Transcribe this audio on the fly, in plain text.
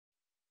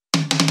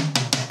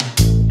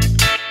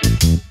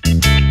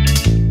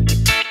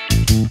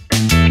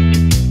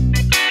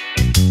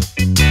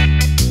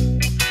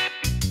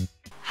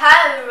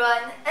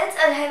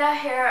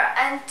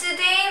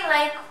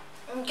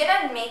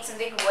gonna make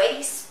something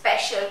very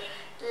special,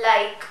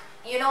 like,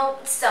 you know,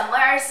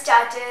 summer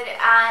started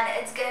and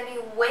it's gonna be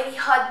very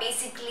hot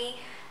basically,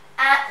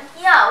 and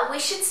yeah, we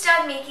should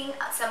start making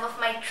some of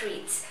my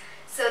treats.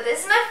 So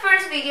this is my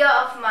first video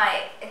of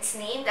my, it's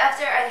named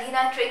after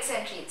Alhena tricks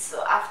and treats,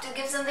 so I have to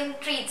give something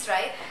treats,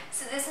 right?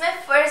 So this is my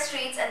first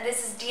treats and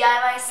this is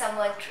DIY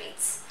summer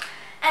treats,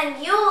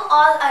 and you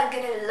all are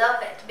gonna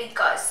love it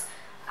because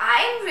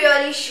I'm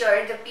really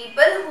sure the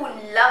people who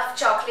love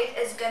chocolate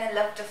is gonna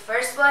love the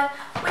first one,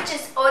 which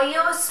is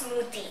Oreo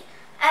smoothie.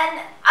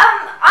 And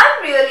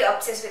I'm really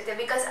obsessed with it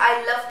because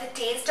I love the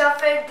taste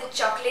of it, the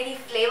chocolatey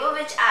flavor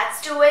which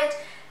adds to it,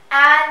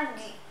 and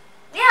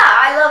yeah,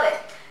 I love it.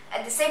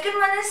 And the second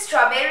one is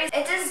strawberries.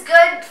 It is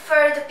good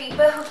for the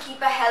people who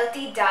keep a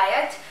healthy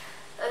diet,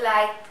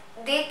 like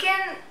they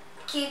can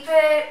keep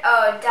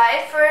a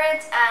diet for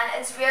it, and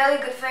it's really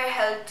good for your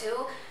health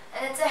too.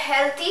 And it's a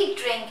healthy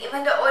drink.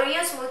 Even the Oreo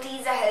smoothie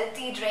is a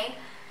healthy drink.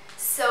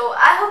 So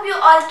I hope you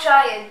all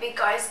try it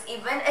because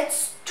even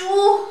it's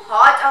too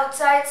hot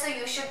outside, so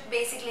you should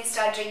basically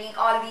start drinking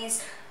all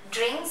these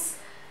drinks.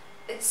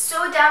 It's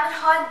so damn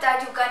hot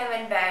that you can't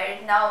even bear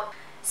it now.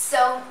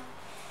 So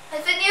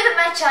if you're new to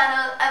my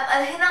channel, I'm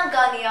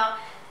Alhena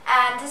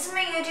and this is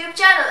my YouTube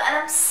channel, and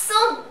I'm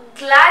so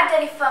glad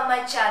that you found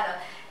my channel.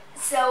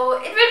 So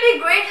it will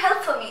be great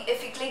help for me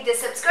if you click the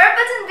subscribe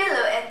button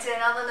below and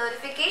turn on the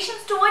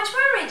notifications to watch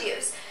more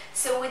videos.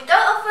 So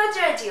without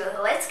further ado,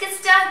 let's get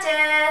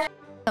started.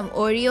 Some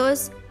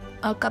Oreos,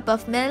 a cup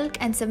of milk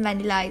and some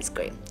vanilla ice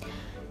cream.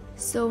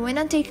 So when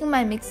I'm taking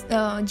my mix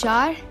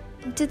jar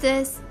into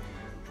this,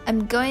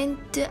 I'm going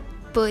to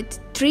put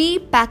 3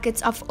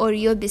 packets of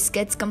Oreo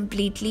biscuits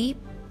completely.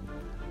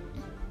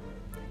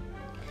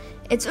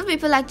 It's for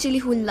people actually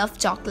who love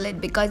chocolate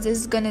because this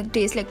is gonna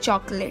taste like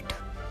chocolate.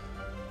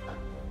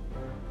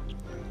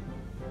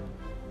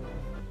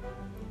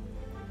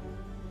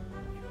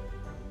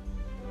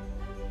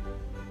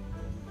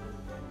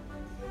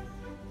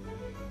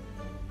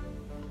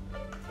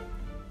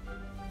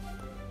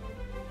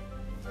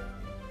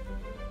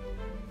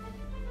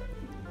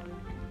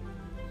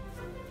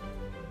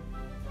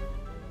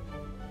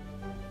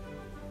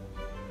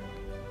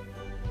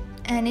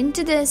 And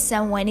into this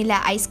some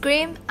vanilla ice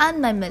cream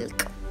and my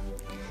milk,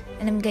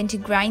 and I'm going to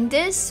grind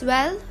this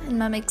well in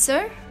my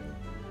mixer.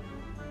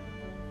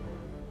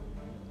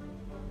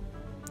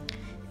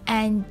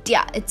 And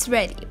yeah, it's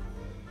ready.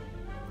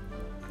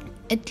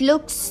 It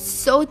looks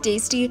so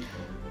tasty.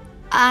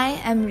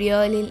 I am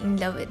really in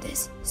love with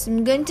this. So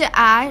I'm going to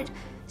add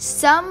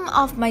some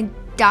of my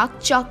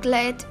dark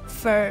chocolate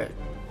for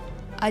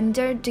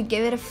under to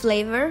give it a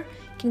flavor.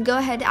 You can go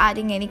ahead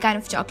adding any kind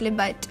of chocolate,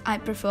 but I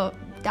prefer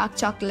dark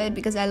chocolate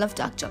because I love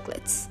dark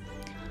chocolates.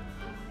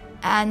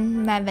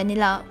 And my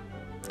vanilla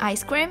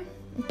ice cream,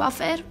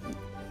 puff it.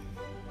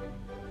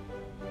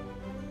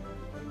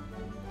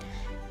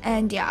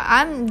 And yeah,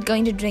 I'm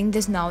going to drink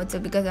this now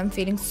itself because I'm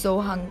feeling so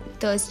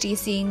thirsty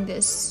seeing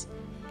this.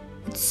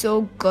 It's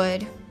so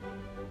good.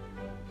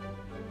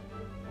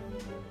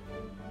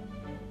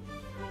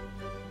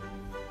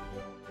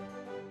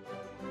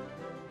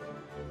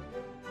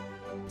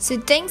 So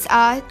things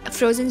are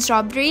frozen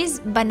strawberries,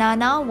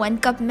 banana, 1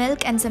 cup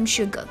milk and some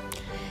sugar.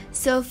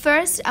 So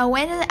first I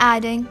went in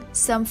adding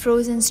some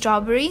frozen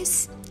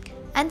strawberries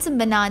and some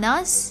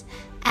bananas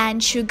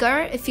and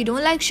sugar. If you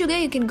don't like sugar,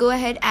 you can go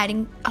ahead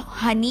adding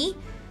honey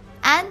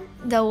and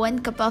the 1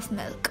 cup of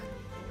milk.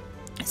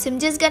 So I'm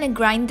just gonna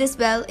grind this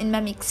well in my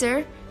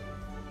mixer.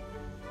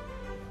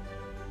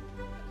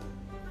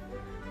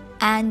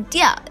 And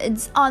yeah,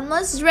 it's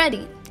almost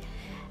ready.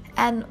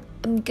 And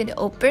I'm gonna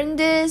open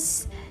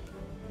this.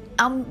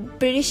 I'm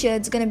pretty sure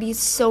it's gonna be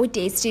so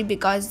tasty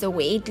because the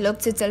way it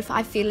looks itself,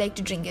 I feel like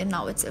to drink it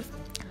now itself.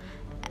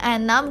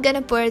 And now I'm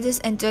gonna pour this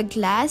into a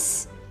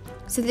glass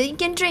so that you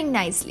can drink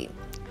nicely.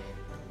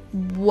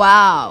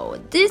 Wow,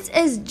 this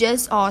is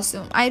just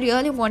awesome. I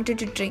really wanted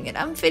to drink it.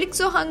 I'm feeling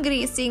so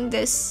hungry seeing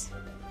this.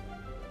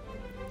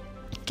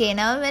 Okay,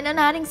 now I'm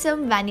adding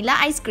some vanilla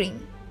ice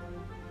cream.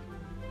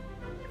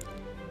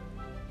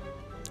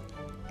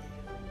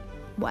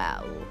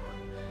 Wow.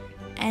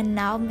 And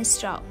now my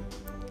straw.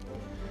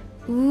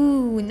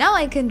 Ooh, now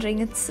I can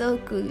drink it so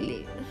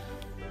coolly.